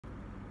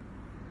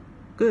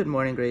Good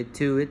morning, grade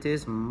 2. It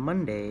is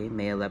Monday,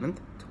 May 11th,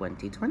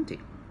 2020.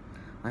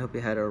 I hope you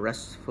had a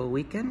restful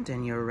weekend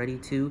and you're ready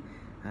to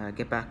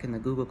get back in the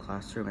Google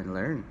Classroom and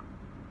learn.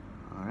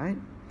 All right,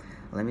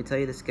 let me tell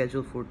you the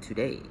schedule for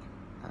today.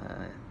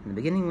 In the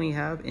beginning, we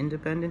have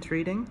independent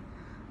reading,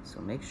 so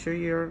make sure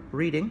you're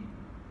reading.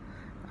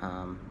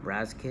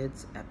 Raz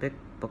Kids, Epic,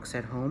 Books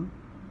at Home,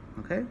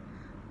 okay?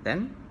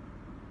 Then,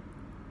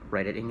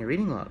 write it in your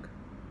reading log.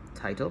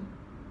 Title,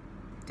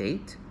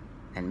 date,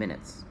 and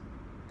minutes.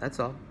 That's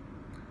all.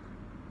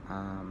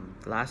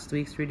 Last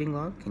week's reading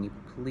log, can you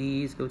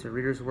please go to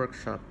Reader's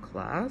Workshop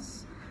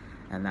class?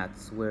 And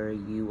that's where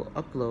you will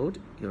upload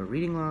your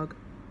reading log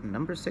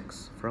number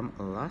 6 from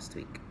last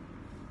week.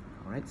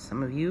 All right,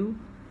 some of you,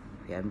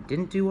 if you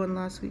didn't do one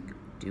last week,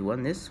 do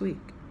one this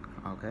week,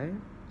 okay?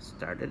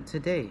 Start it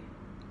today.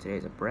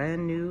 Today's a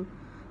brand new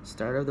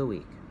start of the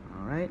week,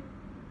 all right?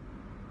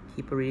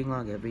 Keep a reading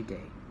log every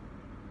day.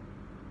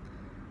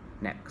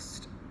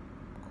 Next,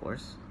 of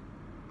course,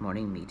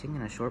 morning meeting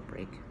and a short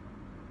break.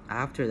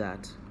 After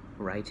that,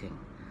 writing.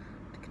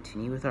 To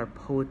continue with our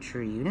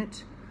poetry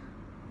unit,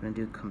 we're going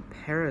to do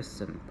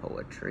comparison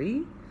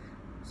poetry.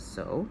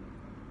 So,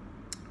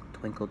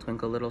 Twinkle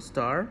Twinkle Little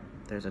Star,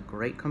 there's a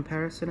great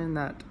comparison in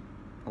that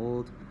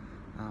old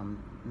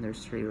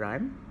nursery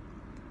rhyme.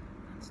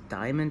 It's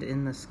diamond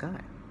in the sky,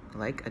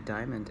 like a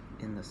diamond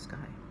in the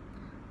sky.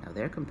 Now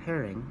they're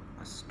comparing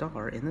a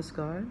star in the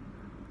sky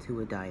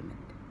to a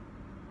diamond.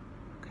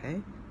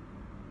 Okay?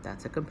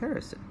 That's a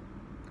comparison.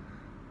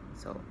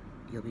 So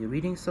you'll be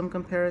reading some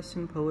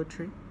comparison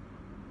poetry.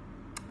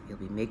 You'll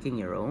be making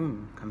your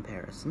own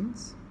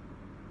comparisons.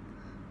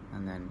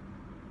 And then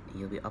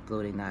you'll be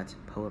uploading that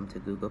poem to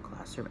Google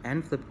Classroom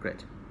and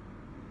Flipgrid.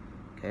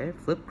 Okay,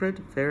 Flipgrid,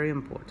 very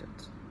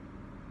important.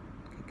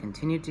 Okay,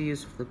 continue to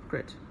use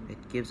Flipgrid. It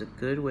gives a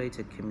good way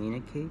to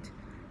communicate,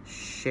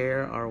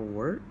 share our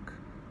work,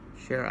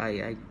 share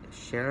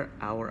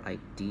our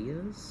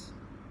ideas.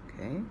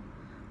 Okay.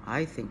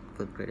 I think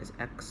Flipgrid is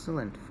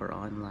excellent for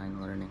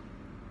online learning.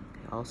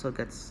 It also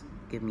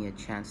give me a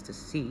chance to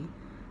see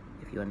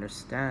if you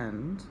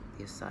understand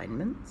the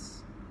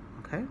assignments,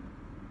 okay?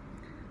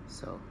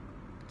 So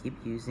keep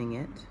using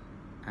it,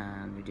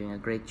 and you're doing a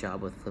great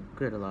job with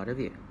Flipgrid, a lot of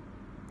you.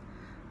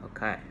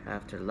 Okay,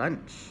 after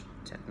lunch,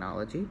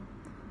 technology.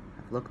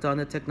 I've looked on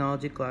the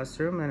technology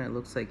classroom, and it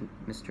looks like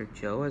Mr.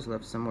 Joe has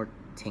left some more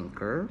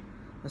Tinker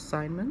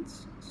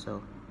assignments.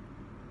 So,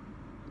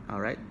 all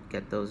right,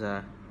 get those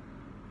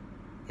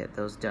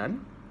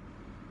done.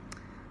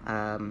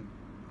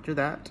 After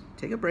that,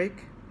 take a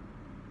break,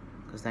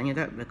 because then you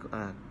got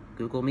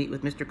Google Meet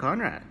with Mr.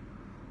 Conrad,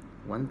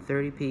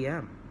 1:30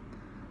 p.m.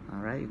 All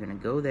right, you're gonna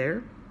go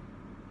there,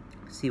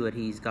 see what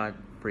he's got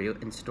for you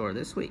in store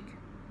this week.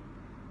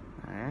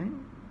 All right,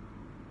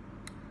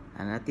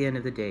 and at the end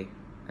of the day,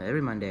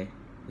 every Monday,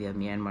 we have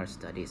Myanmar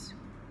Studies.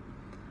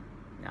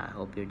 Now, I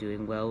hope you're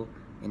doing well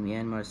in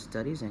Myanmar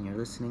Studies and you're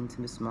listening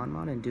to Miss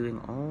Monmon and doing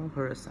all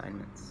her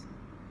assignments.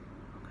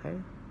 Okay.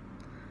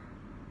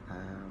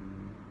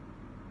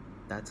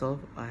 That's all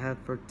I have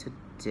for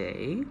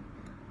today.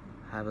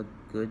 Have a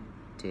good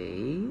day.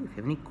 If you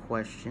have any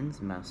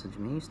questions, message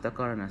me. Stuck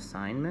on an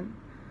assignment,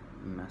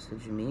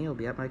 message me. I'll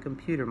be at my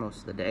computer most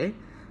of the day,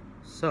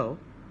 so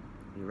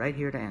I'll be right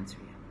here to answer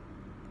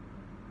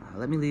you.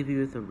 Let me leave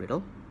you with a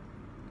riddle.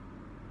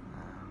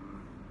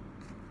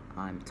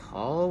 I'm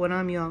tall when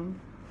I'm young,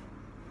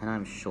 and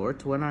I'm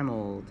short when I'm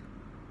old.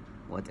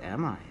 What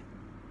am I?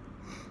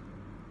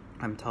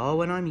 I'm tall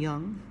when I'm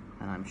young,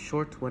 and I'm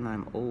short when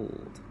I'm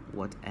old.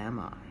 What am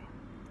I?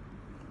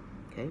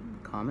 Okay,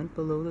 comment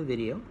below the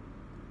video.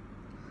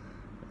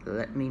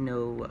 Let me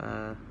know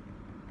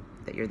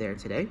that you're there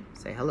today.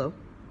 Say hello.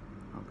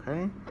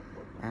 Okay,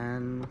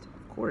 and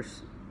of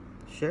course,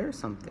 share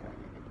something.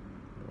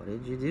 What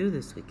did you do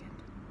this weekend?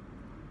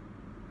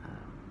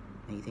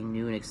 Anything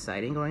new and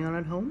exciting going on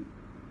at home?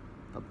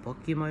 A book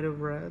you might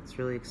have read? It's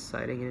really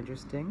exciting and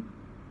interesting.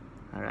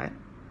 All right,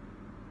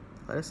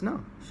 let us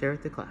know. Share it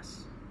with the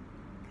class.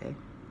 Okay,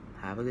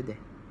 have a good day.